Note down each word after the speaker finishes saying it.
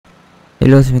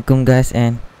Hello, assalamualaikum guys,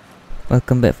 and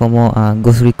welcome back for more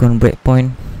RECON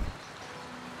Breakpoint.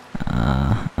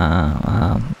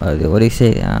 What do you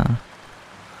say?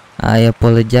 I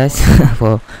apologize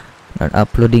for not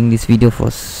uploading this video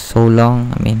for so long.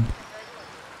 I mean,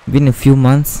 been a few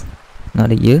months,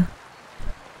 not a year.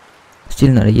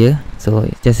 Still not a year, so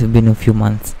it's just been a few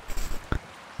months.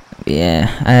 Yeah,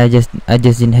 I just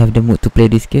didn't have the mood to play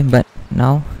this game, but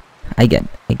now I got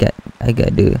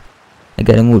the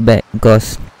mood back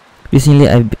because recently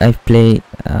I've played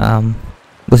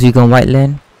Ghost Recon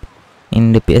Wildlands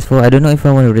in the PS4. I don't know if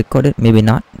I want to record it, maybe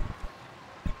not.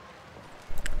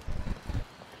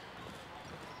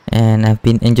 And I've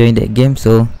been enjoying that game,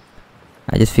 so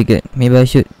I just figured maybe I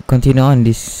should continue on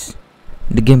the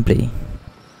gameplay.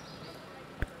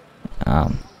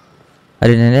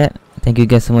 Other than that, thank you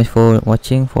guys so much for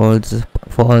watching, for all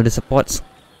the supports.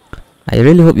 I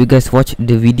really hope you guys watch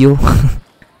the video.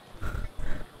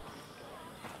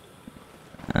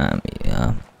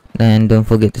 Yeah. And don't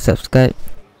forget to subscribe,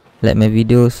 like my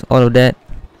videos, all of that.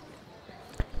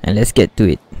 And let's get to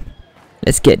it.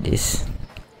 Let's get this.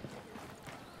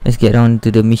 Let's get on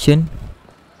to the mission.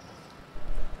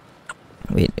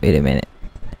 Wait a minute.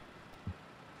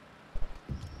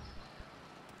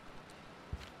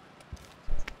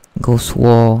 Ghost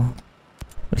War.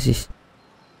 What is this?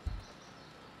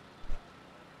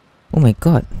 Oh my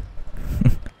god.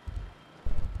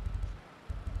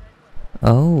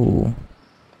 Oh.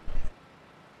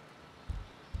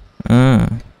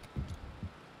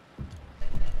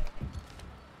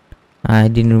 I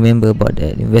didn't remember about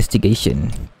that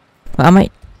investigation. Well,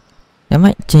 I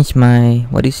might change my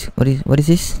what is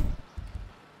this?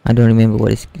 I don't remember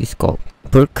what is this called.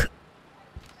 Perk.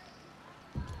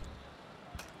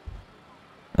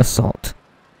 Assault.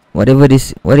 Whatever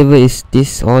is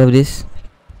this, all of this.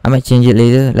 I might change it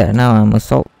later. Like now I'm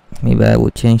assault. Maybe I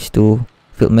would change to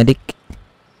field medic.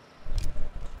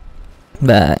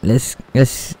 But let's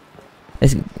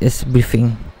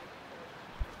briefing.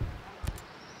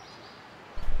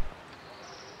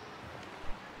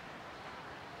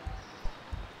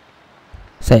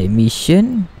 Side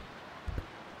mission.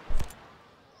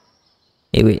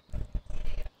 Hey, wait.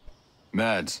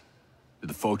 Mads, did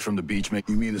the folks from the beach make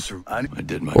you mean the I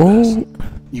did my best.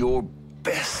 Your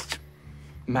best.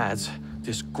 Mads,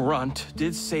 this grunt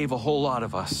did save a whole lot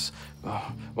of us.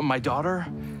 My daughter,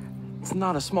 it's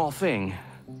not a small thing.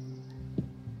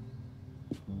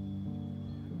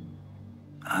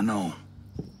 I know.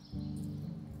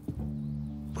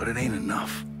 But it ain't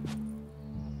enough.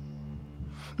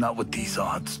 Not with these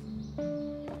odds.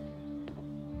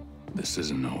 This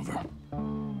isn't over.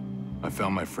 I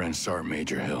found my friend Sergeant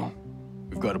Major Hill.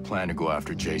 We've got a plan to go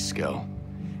after Jay Skell.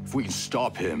 If we can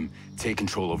stop him, take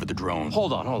control over the drone.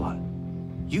 Hold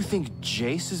on. You think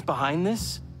Jace is behind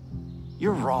this?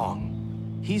 You're wrong.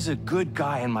 He's a good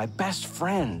guy and my best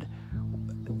friend.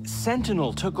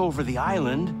 Sentinel took over the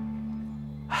island.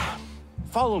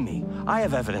 Follow me. I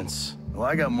have evidence. Well,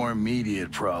 I got more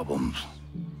immediate problems.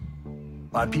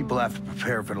 My people have to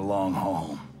prepare for the long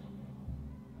haul.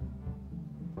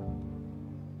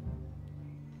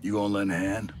 You gonna lend a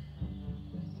hand?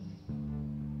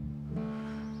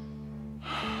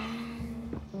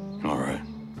 All right.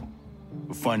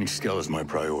 But finding Skell is my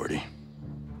priority.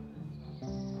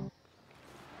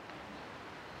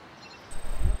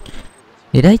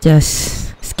 Did I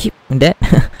just skip that?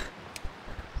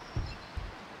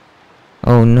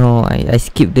 Oh no, I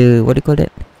skipped the, what do you call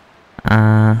that?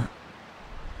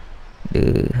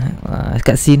 The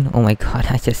cutscene. Oh my god,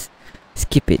 I just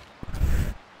skip it.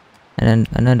 And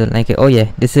then I don't like it. Oh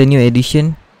yeah, there's a new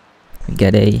edition. We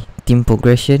got a team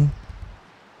progression.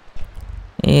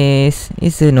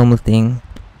 It's a normal thing.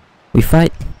 We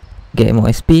fight, get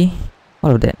more SP,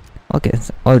 all of that. Okay,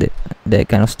 so all that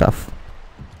kind of stuff.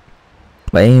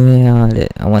 But anyway,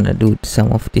 I wanna do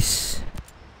some of this.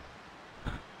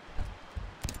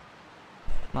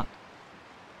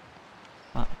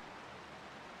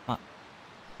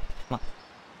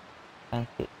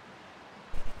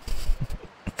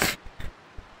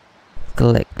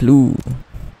 Collect clue.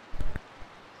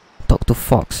 Talk to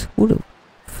Fox. Who the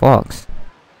Fox?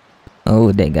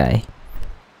 Oh, that guy.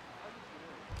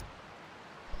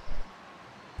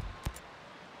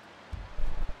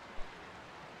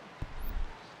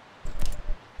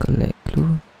 Collect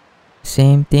clue.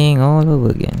 Same thing all over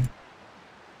again.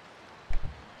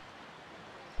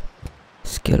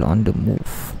 Skell on the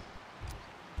move.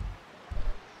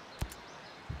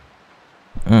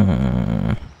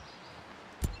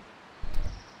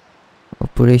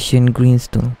 Operation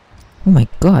Greenstone. Oh my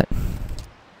god.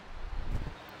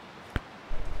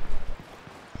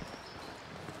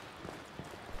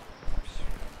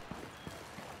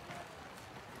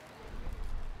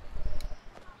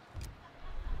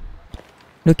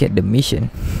 Look at the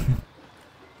mission.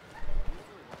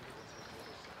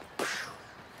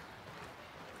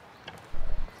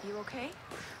 You okay?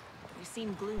 You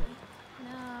seem gloomy.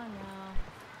 No.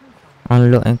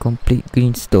 Unlock and complete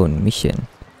Greenstone mission.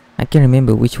 I can't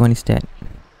remember which one is that.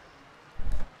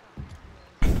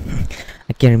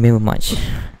 I can't remember much.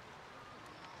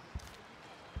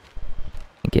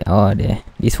 Okay, oh there,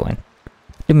 this one.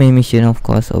 The main mission, of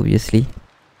course, obviously.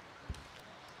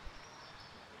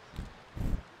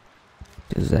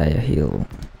 Josiah Hill.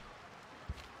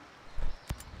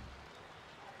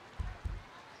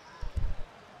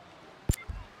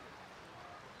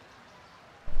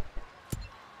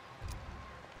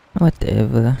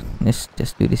 Whatever. Let's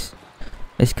just do this.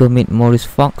 Let's go meet Maurice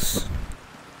Fox.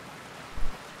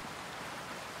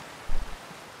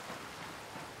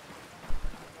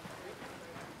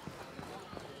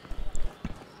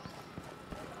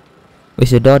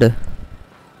 Where's your daughter?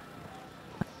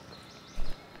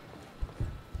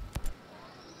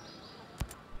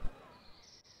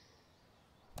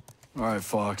 All right,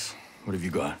 Fox. What have you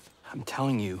got? I'm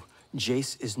telling you,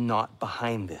 Jace is not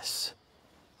behind this.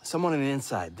 Someone on the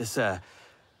inside,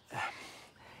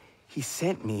 he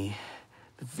sent me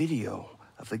the video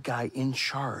of the guy in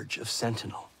charge of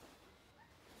Sentinel.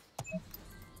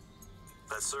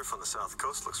 That surf on the south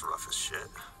coast looks rough as shit.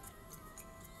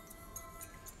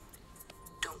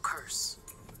 Don't curse.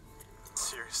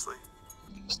 Seriously?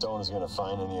 Stone is gonna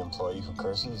find any employee who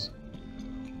curses?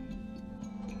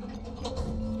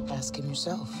 Ask him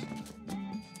yourself.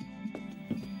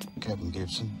 Captain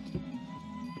Gibson,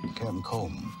 Captain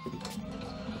Coleman.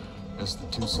 That's the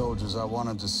two soldiers I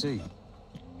wanted to see.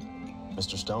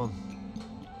 Mr. Stone?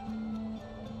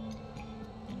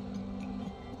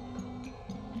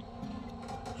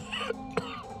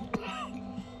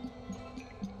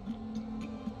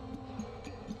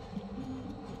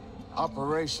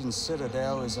 Operation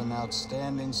Citadel is an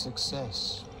outstanding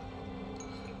success.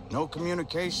 No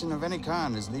communication of any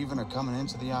kind is leaving or coming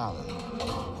into the island.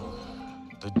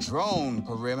 The drone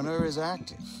perimeter is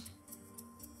active.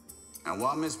 And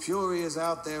while Miss Fury is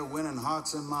out there winning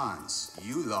hearts and minds,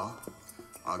 you lot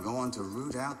are going to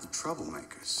root out the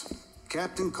troublemakers.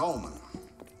 Captain Coleman,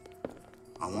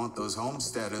 I want those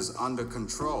homesteaders under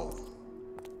control.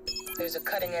 There's a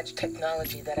cutting-edge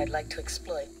technology that I'd like to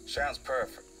exploit. Sounds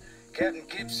perfect. Captain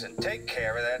Gibson, take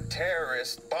care of that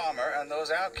terrorist bomber and those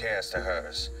outcasts of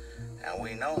hers. And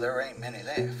we know there ain't many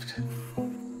left.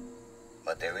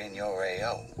 But they're in your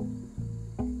AO.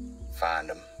 Find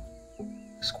them.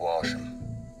 Squash them.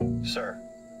 Sir,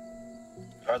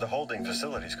 are the holding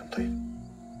facilities complete?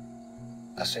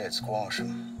 I said squash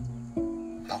them,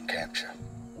 not capture.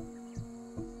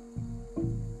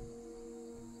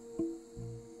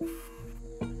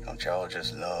 Don't y'all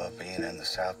just love being in the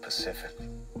South Pacific?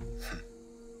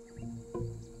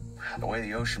 The way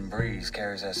the ocean breeze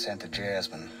carries that scent of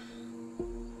jasmine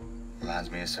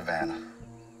reminds me of Savannah.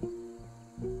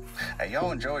 Now,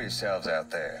 y'all enjoy yourselves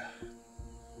out there.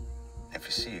 If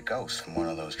you see a ghost from one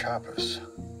of those choppers,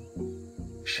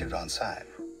 shoot on sight.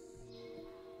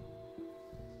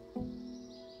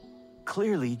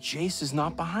 Clearly, Jace is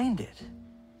not behind it.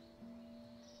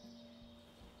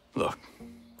 Look,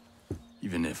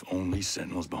 even if only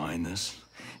Sentinel's behind this,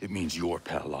 it means your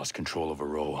pal lost control of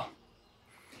Auroa.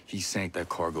 He sank that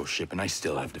cargo ship, and I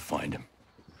still have to find him.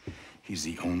 He's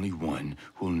the only one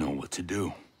who'll know what to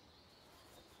do.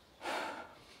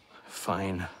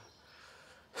 Fine.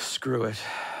 Screw it.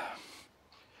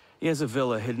 He has a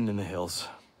villa hidden in the hills.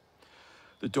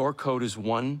 The door code is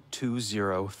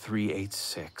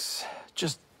 120386.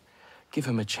 Just give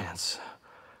him a chance.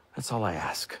 That's all I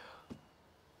ask.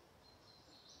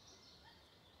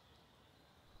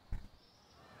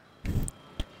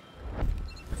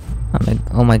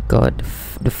 Oh my god,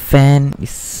 the fan is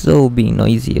so being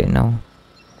noisier now.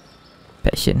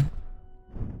 Passion.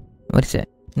 What is that?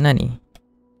 Nani?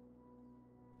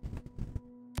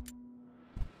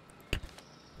 Oh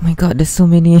my god, there's so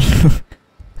many.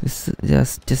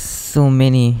 just so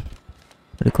many.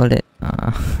 What do you call it?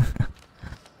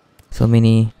 So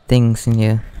many things in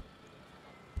here.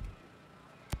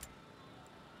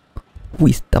 Who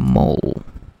is the mole?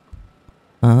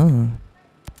 Oh.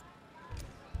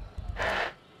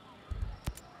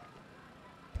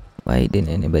 Why didn't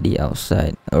anybody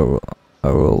outside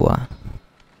Auroa?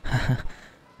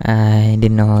 I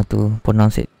didn't know how to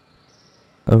pronounce it.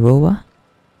 Auroa?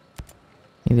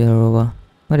 Maybe Auroa.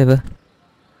 Whatever.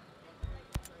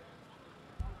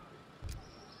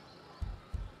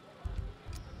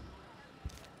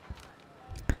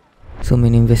 So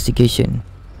many investigation.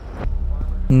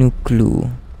 No clue.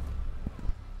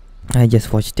 I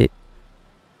just watched it.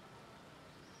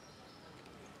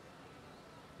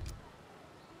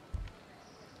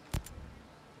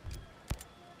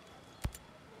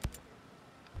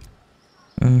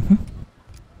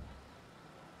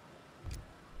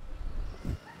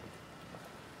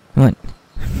 What?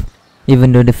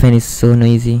 Even though the fan is so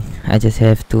noisy, I just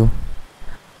have to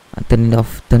turn it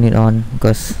off, turn it on,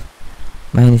 because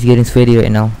my hand is getting sweaty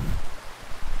right now.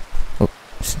 Oh,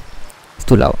 it's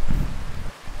too loud.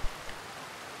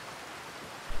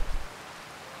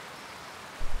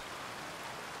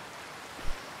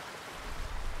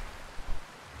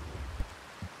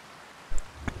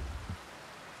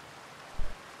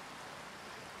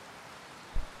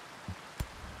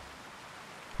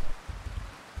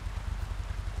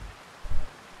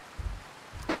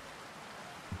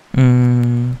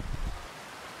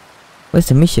 What's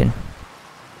the mission?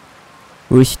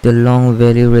 Reach the Long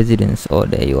Valley residence. Oh,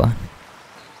 there you are.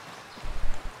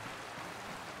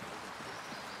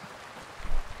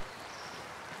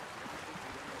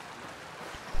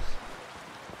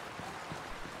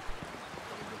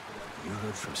 You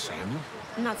heard from Samuel?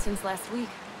 Not since last week.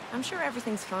 I'm sure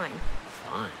everything's fine.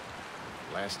 Fine.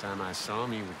 Last time I saw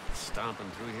him, he was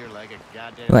stomping through here like a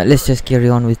goddamn... Right, let's just carry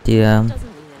on with the Doesn't mean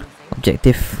anything.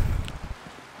 objective.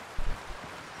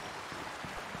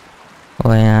 Oh,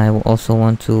 and I also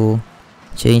want to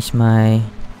change my,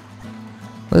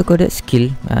 what do you call that,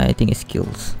 skill? I think it's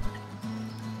skills.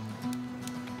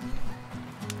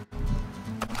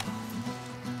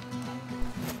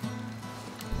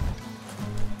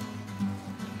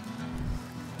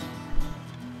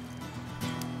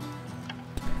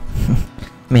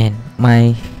 Man,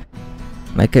 my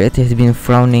character has been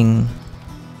frowning.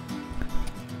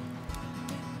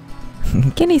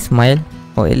 Can he smile?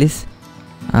 Or at least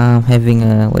having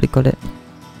a, what do you call that,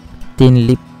 thin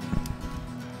lip.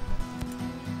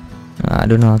 I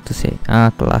don't know how to say.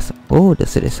 Class. Oh,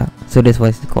 that's it. So that's why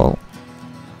it's called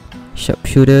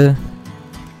sharpshooter.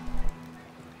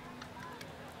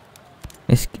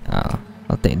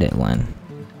 I'll take that one.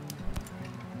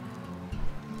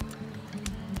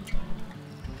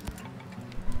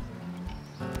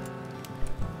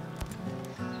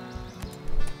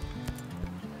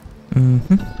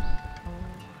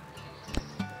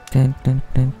 Dun, dun,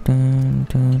 dun, dun,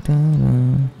 dun, dun,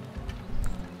 dun.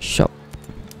 Shop.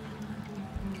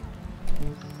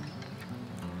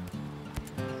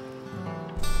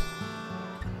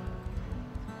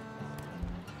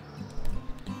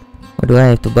 What do I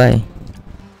have to buy?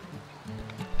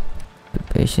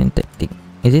 Preparation tactic.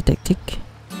 Is it tactic?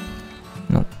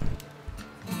 No.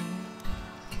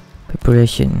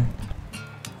 Preparation.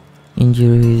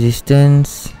 Injury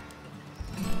resistance.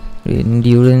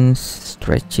 Endurance,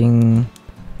 stretching,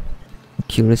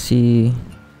 accuracy.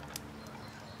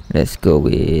 Let's go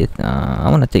with I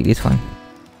wanna take this one.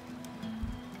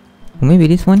 Or maybe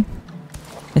this one.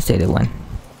 Let's take that one.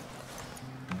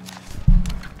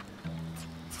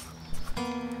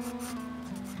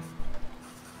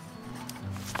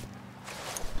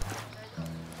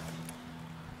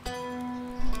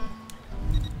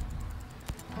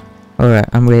 Alright,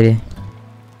 I'm ready.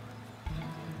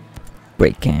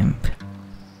 Break camp.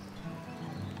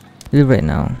 Leave right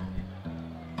now.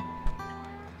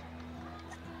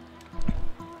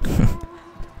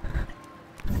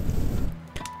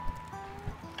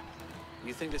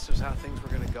 You think this is how things were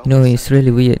gonna go? No, it's really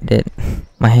weird that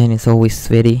my hand is always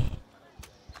sweaty.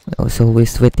 It's always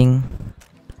sweating.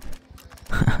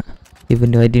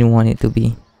 Even though I didn't want it to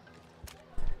be.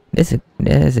 That's a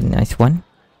nice one.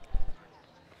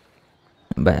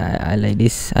 But I like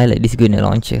this. I like this gunner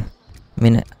launcher. I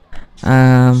mean,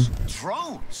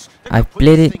 I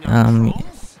played it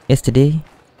yesterday.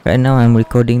 Right now I'm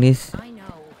recording this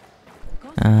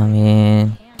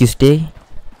in Tuesday,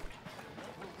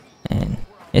 and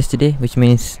yesterday, which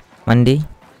means Monday,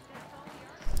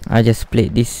 I just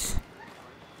played this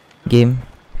game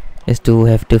just to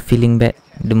have the feeling back,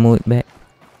 the mood back.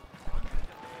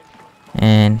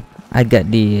 And I got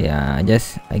the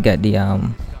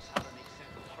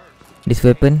this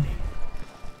weapon,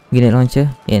 grenade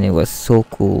launcher, and it was so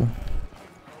cool.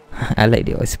 I like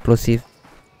the explosive,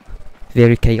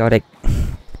 very chaotic,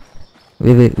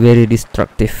 very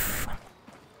destructive.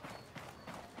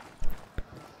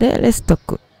 Let's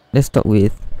talk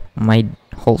with my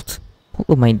Holt. Who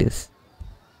am I this?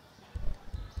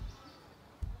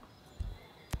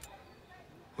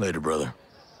 Later, brother.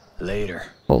 Later.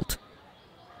 Holt.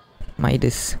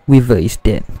 Midas Weaver is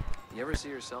dead. You ever see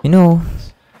yourself? You know,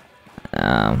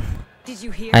 Did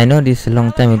you hear? I know this a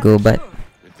long time ago, but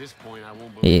At this point, I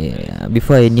won't believe yeah,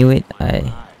 before I knew it,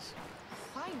 I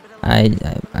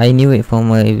knew it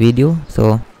from a video.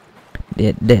 So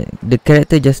the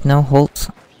character just now, Holt,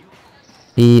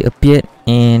 he appeared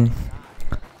in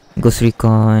Ghost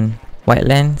Recon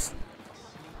Wildlands.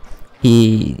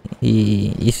 He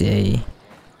is a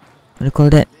what do you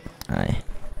call that?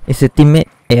 It's a teammate,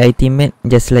 AI teammate,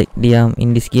 just like the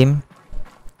in this game.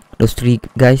 Those three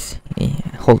guys.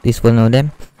 Holt is one of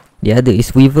them. The other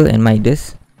is Weaver and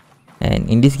Midas. And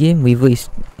in this game, Weaver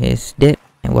is dead,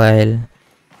 while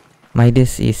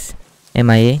Midas is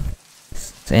MIA.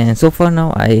 And so far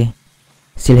now, I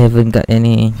still haven't got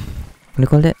any, what do you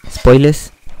call that,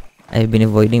 spoilers. I've been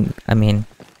avoiding. I mean,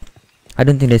 I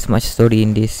don't think there's much story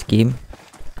in this game.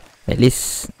 At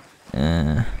least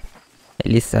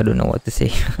I don't know what to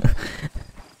say.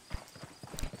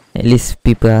 At least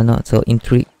people are not so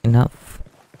intrigued enough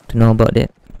to know about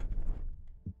that.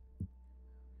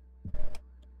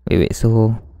 Wait,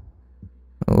 so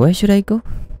where should I go?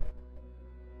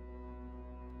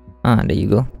 There you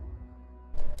go.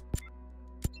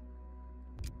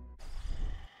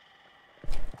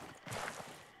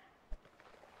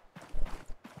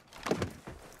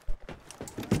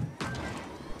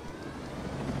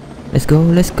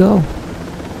 Let's go.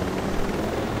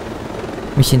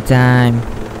 Mission time.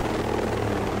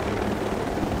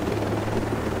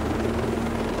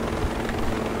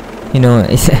 You know,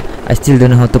 I still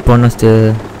don't know how to pronounce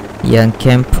the young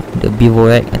camp, the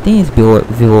bivouac. I think it's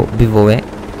bivouac.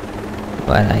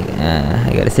 But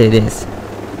I gotta say this.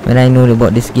 When I know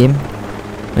about this game,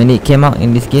 when it came out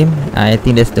in this game, I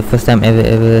think that's the first time I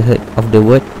ever heard of the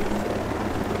word.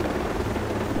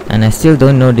 And I still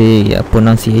don't know the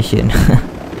pronunciation.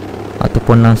 How to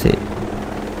pronounce it.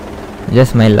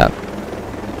 Just my luck.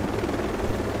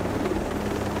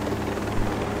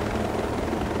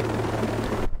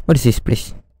 What is this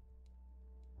place?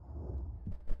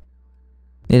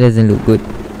 It doesn't look good.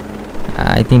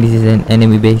 I think this is an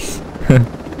enemy base.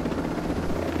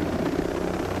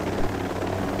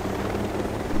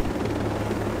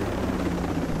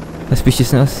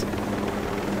 Suspiciousness.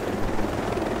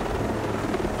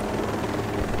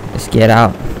 Let's get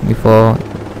out before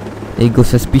they go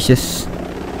suspicious.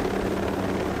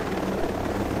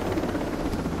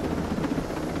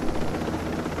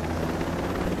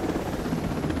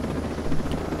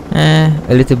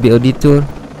 A little bit of detour.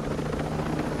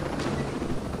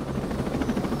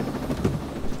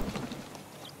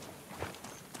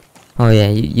 Oh yeah,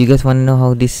 you guys wanna know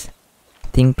how this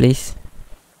thing plays?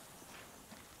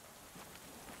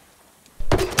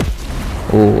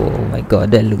 Oh my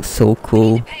god, that looks so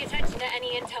cool. Pay attention to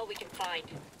any intel we can find.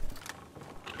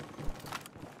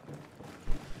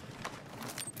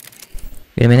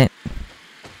 Wait a minute.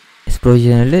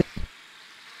 Explosion alert.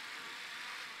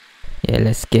 Yeah,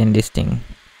 let's scan this thing.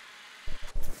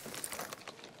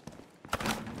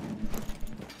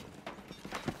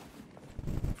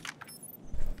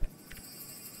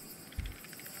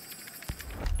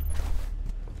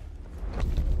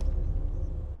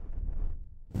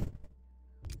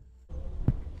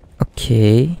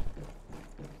 Okay.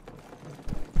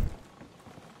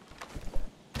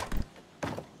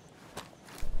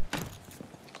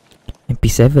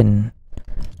 MP7.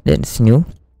 That's new.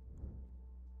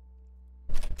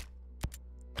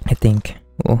 I think.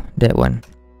 Oh, that one.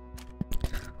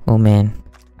 Oh man,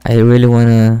 I really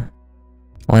wanna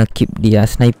keep the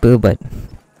sniper, but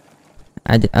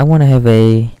I wanna have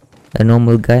a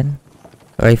normal gun,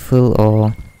 rifle,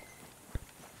 or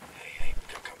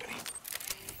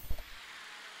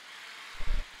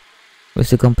where's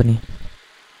the company?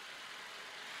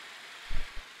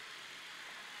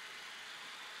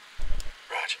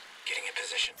 Raj, getting in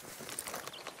position.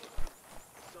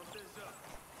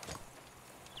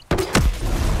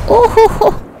 Oh ho ho!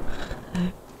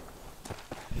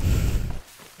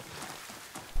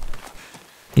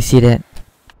 You see that?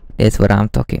 That's what I'm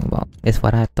talking about. That's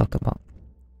what I talk about.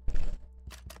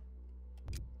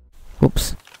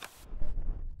 Oops.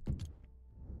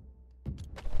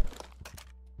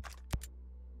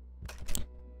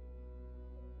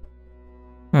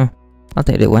 I'll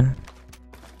take that one.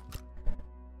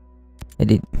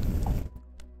 Edit.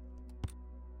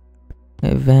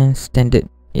 Advanced, standard.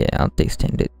 Yeah, I'll take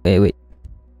standard. Wait.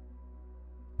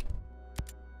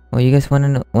 Oh, you guys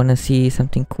wanna see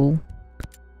something cool?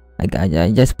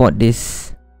 I just bought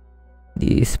this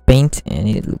paint and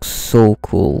it looks so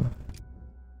cool.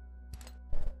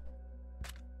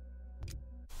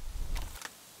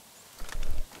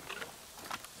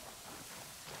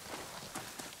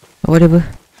 Whatever.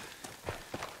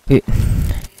 Wait.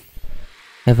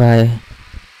 Have I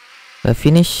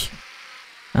finished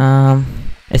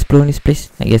exploring this place?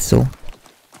 I guess so.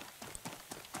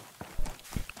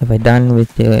 Have I done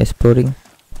with the exploring?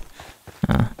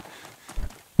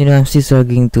 You know, I'm still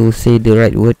struggling to say the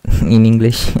right word in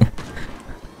English.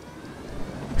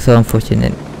 So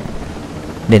unfortunate.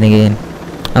 Then again,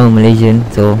 I'm a Malaysian,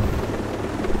 so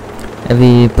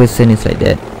every person is like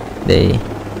that.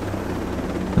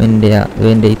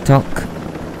 when they talk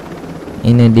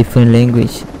in a different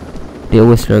language, they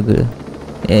always struggle.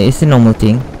 Yeah, it's a normal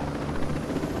thing.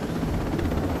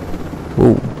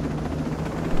 Whoa.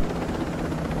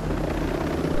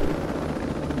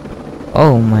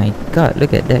 Oh my god,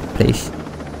 look at that place.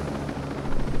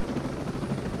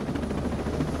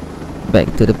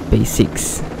 Back to the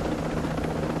basics.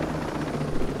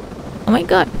 Oh my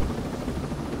god.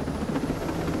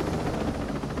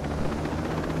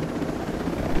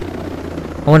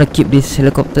 I wanna keep this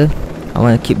helicopter. I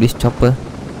wanna keep this chopper.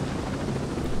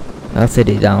 I'll set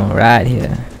it down right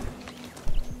here.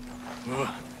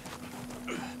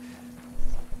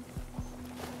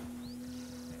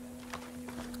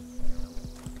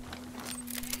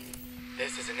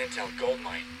 This is an intel gold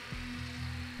mine.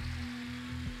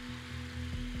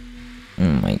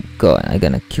 Oh my god, I'm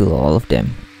gonna kill all of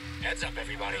them. Heads up,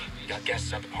 everybody. You got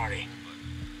guests at the party.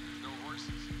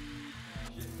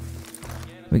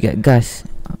 We got gas.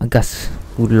 Gas.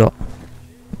 Woodlock.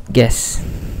 Gas.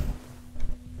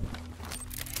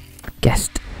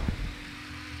 Guest.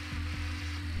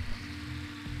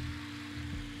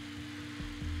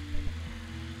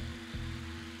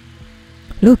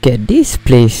 Look at this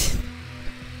place.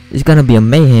 It's gonna be a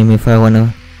mayhem if I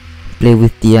wanna play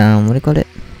with the what do you call it?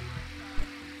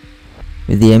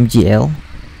 With the MGL.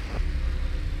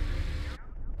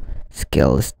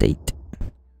 Skell Estate.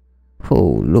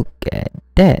 Oh, look at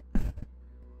that.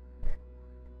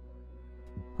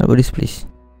 What about this place?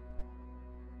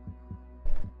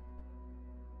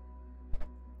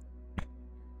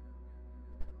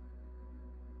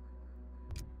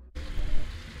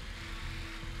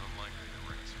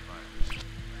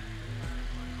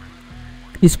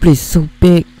 This place is so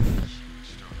big.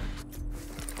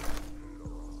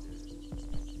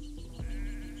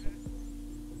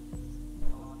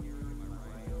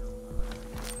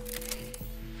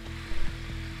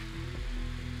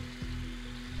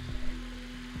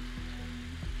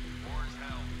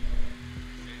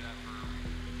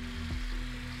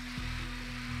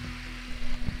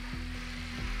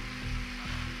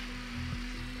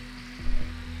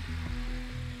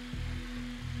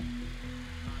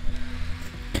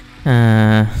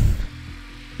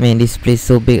 Man, this place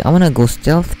so big. I wanna go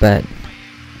stealth, but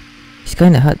it's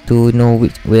kinda hard to know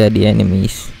where the enemy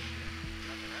is.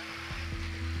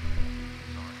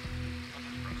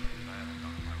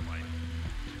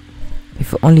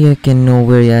 If only I can know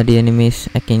where are the enemies,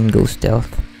 I can go stealth.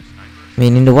 I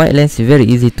mean, in the Wildlands, it's very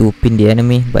easy to pin the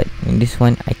enemy, but in this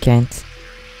one, I can't.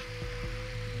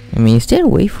 I mean, is there a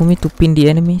way for me to pin the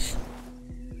enemies?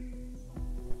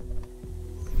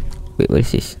 Wait, what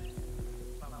is this?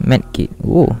 Medkit.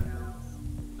 Whoa.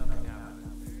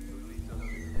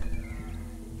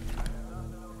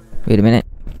 Wait a minute.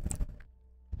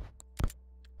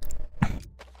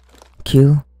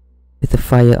 Kill with a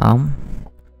firearm,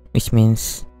 which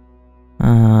means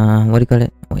what do you call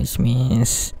it? Which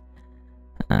means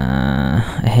a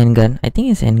handgun. I think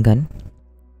it's handgun.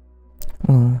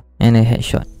 Oh, and a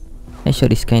headshot.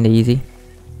 Headshot is kinda easy.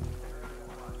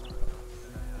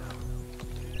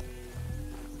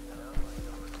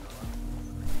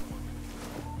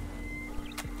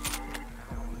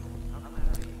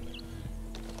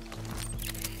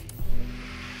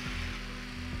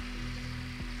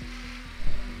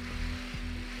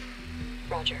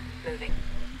 Roger, moving.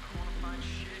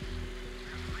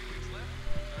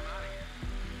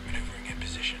 Maneuvering in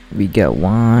position. We got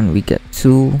one, we got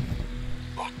two,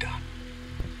 Locked on.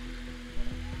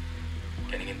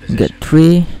 Getting in we got position.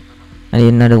 three. I need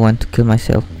another one to kill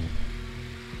myself.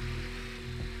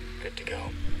 Good to go.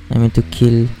 I mean to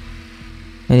kill.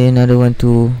 I need another one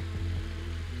to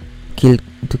kill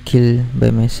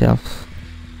by myself.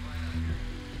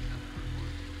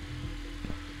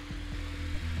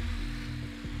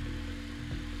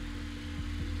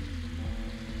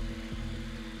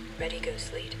 Ready,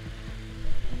 Ghost Lead.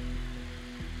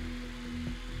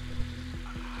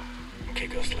 Okay,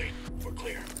 Ghost Lead. We're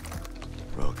clear.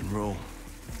 Rock and roll.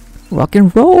 Rock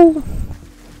and roll.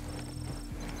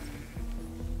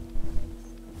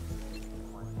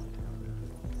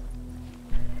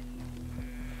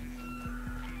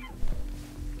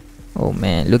 Oh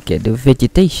man, look at the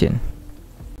vegetation.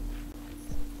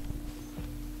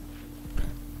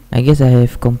 I guess I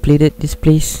have completed this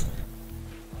place.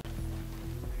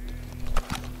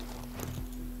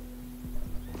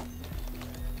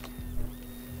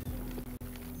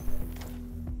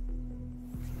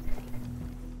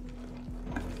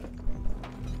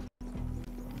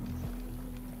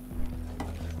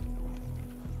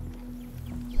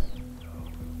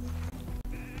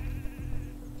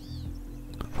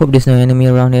 Hope there's no enemy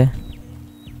around here.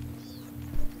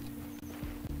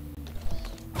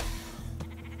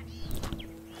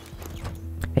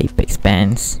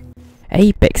 pants.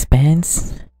 Apex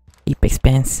pants. Apex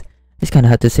pants. It's kind of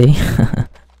hard to say.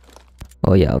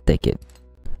 Oh yeah, I'll take it.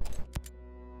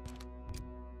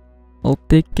 I'll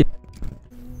take it.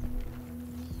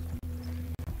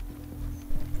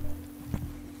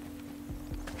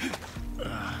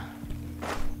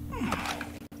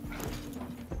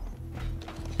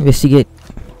 Investigate.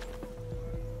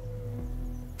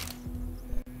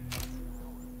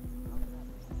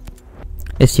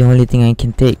 That's the only thing I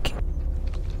can take.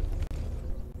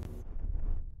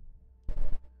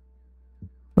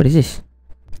 What is this?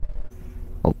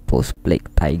 Outpost Plague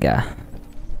Tiger.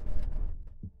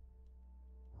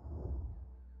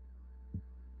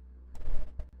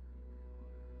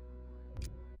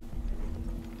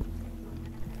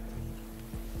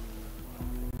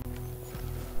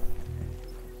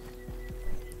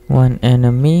 One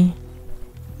enemy.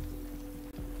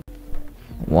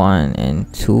 1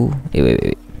 and 2.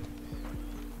 Wait.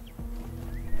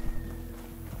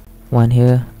 One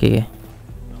here. Okay.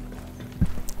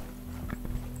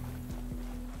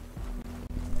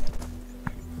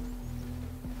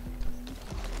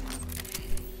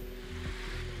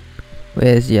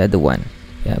 Where's the other one?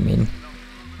 Yeah, I mean,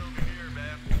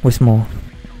 where's more?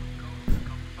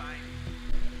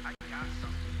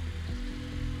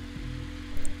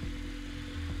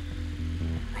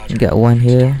 Got one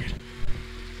here.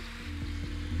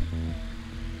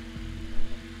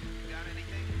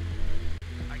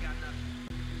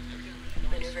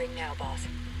 Maneuvering now, boss.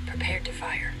 Prepared to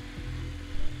fire.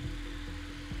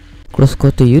 Close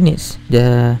quarter units.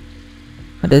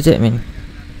 What does that mean?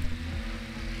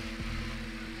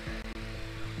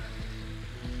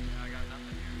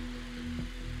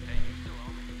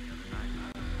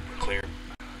 Clear.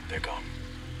 They're gone.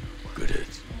 Good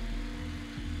hits.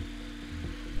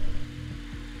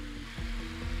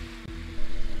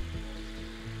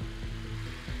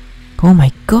 Oh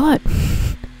my god!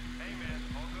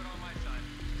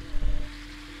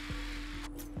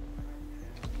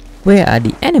 Where are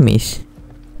the enemies?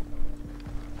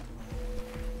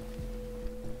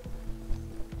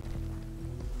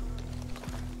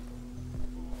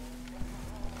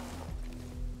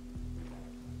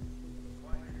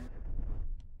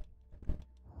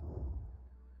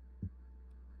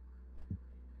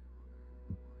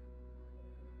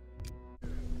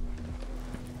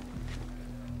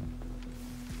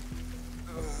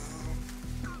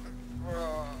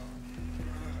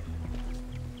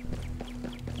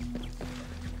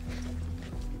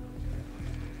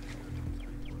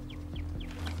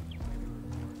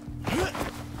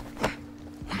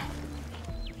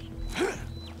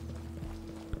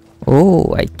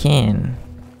 Oh, I can.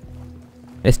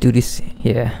 Let's do this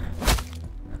here.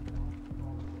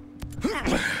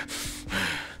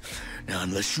 Now,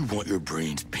 unless you want your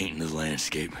brains painting the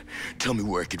landscape, tell me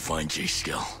where I could find J.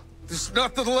 Skell. There's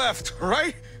not to the left,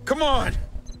 right? Come on!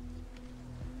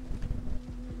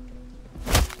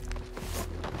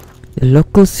 The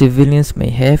local civilians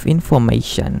may have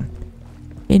information.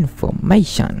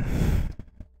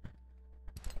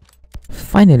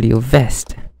 Finally, a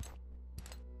vest.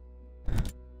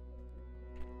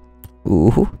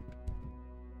 Ooh.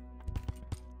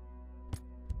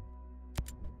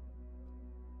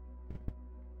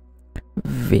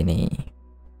 Vinny.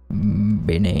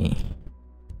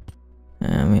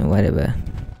 I mean, whatever.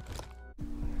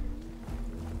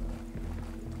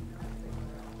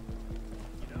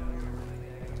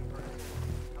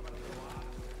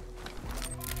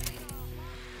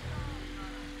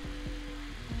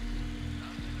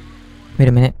 Wait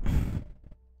a minute.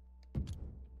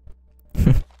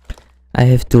 I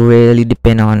have to really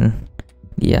depend on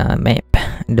the map.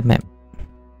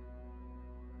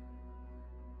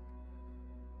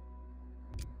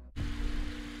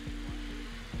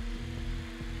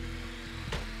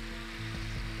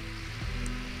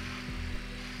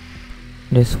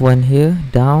 There's one here,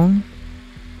 down.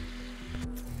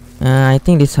 I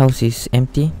think this house is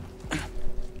empty.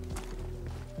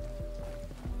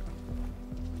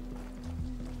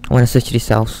 I wanna search this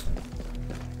house.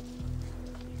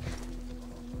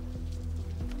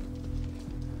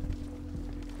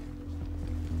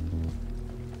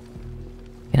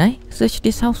 Can I search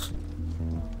this house?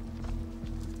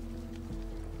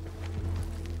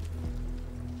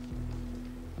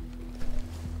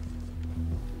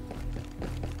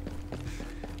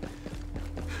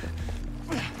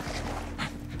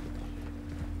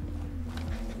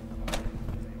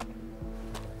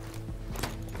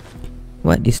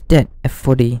 What is that?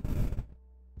 F40.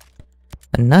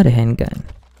 Another handgun.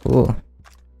 Oh,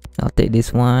 I'll take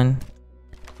this one.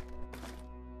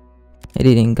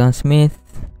 Editing gunsmith.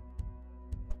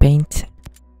 Paint.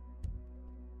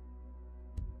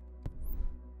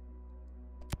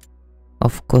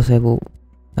 Of course I will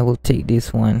take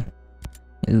this one.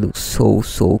 It looks so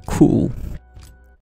cool.